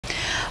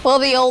Well,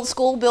 the old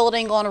school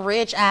building on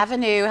Ridge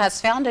Avenue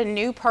has found a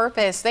new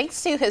purpose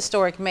thanks to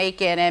historic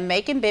Macon and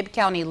Macon-Bibb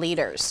County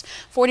leaders.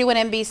 41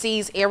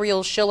 NBC's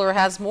Ariel Schiller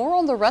has more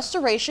on the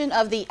restoration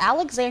of the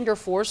Alexander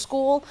Four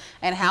School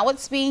and how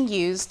it's being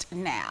used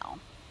now.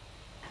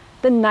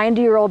 The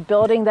 90-year-old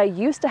building that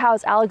used to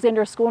house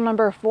Alexander School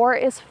Number 4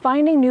 is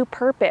finding new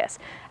purpose.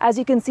 As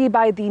you can see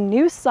by the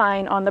new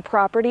sign on the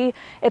property,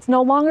 it's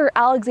no longer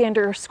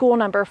Alexander School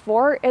Number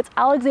 4, it's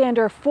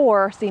Alexander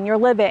 4 Senior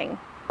Living.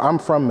 I'm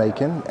from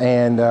Macon,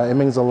 and it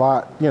means a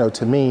lot,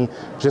 to me,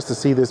 just to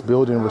see this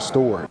building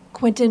restored.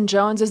 Quentin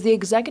Jones is the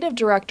executive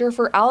director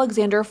for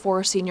Alexander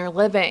 4 Senior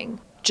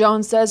Living.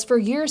 Jones says for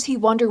years he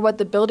wondered what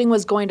the building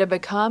was going to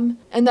become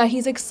and that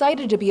he's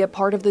excited to be a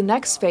part of the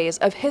next phase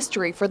of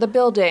history for the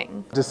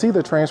building. To see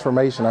the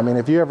transformation, I mean,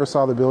 if you ever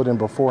saw the building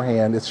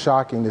beforehand, it's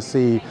shocking to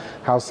see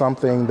how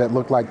something that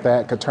looked like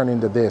that could turn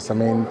into this. I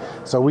mean,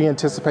 so we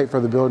anticipate for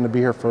the building to be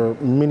here for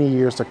many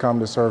years to come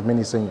to serve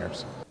many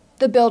seniors.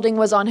 The building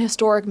was on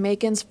Historic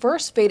Macon's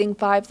first Fading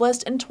 5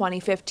 list in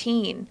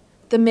 2015.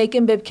 The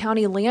Macon-Bibb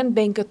County Land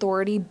Bank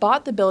Authority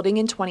bought the building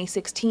in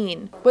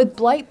 2016, with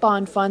Blight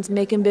Bond Fund's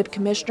Macon-Bibb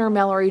Commissioner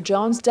Mallory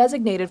Jones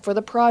designated for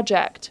the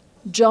project.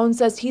 Jones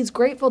says he's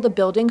grateful the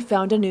building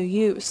found a new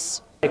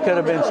use. It could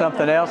have been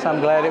something else. I'm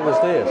glad it was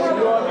this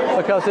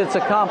because it's a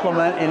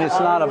complement and it's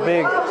not a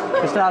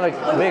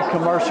big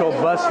commercial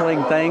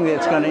bustling thing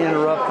that's going to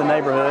interrupt the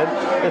neighborhood.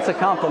 It's a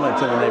complement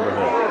to the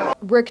neighborhood.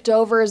 Rick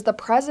Dover is the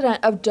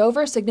president of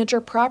Dover Signature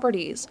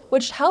Properties,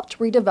 which helped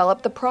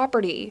redevelop the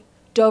property.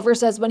 Dover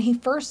says when he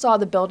first saw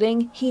the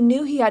building, he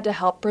knew he had to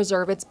help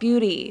preserve its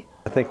beauty.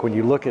 I think when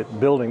you look at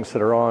buildings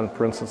that are on,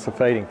 for instance, the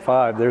Fading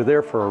 5, they're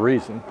there for a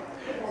reason.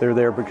 They're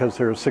there because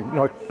they're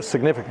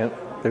significant.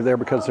 They're there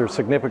because they're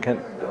significant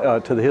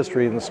to the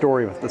history and the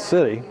story of the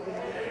city.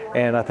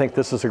 And I think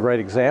this is a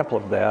great example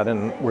of that,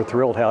 and we're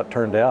thrilled how it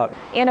turned out.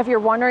 And if you're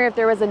wondering if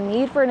there was a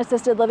need for an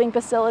assisted living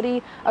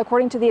facility,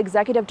 according to the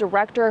executive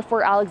director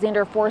for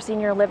Alexander 4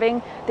 Senior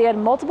Living, they had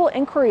multiple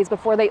inquiries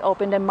before they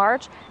opened in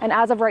March, and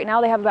as of right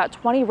now, they have about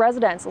 20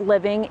 residents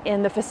living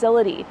in the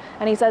facility.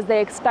 And he says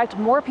they expect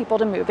more people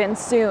to move in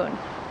soon.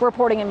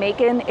 Reporting in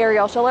Macon,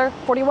 Ariel Schiller,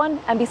 41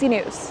 NBC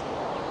News.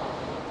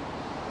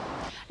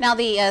 Now,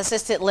 the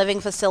assisted living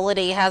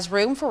facility has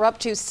room for up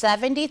to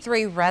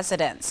 73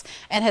 residents,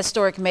 and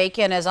Historic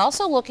Macon is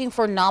also looking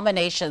for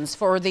nominations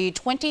for the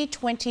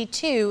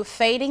 2022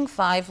 Fading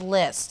 5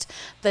 list.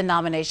 The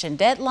nomination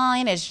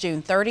deadline is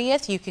June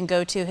 30th. You can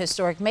go to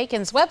Historic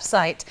Macon's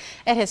website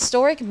at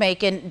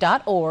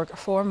historicmacon.org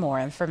for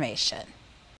more information.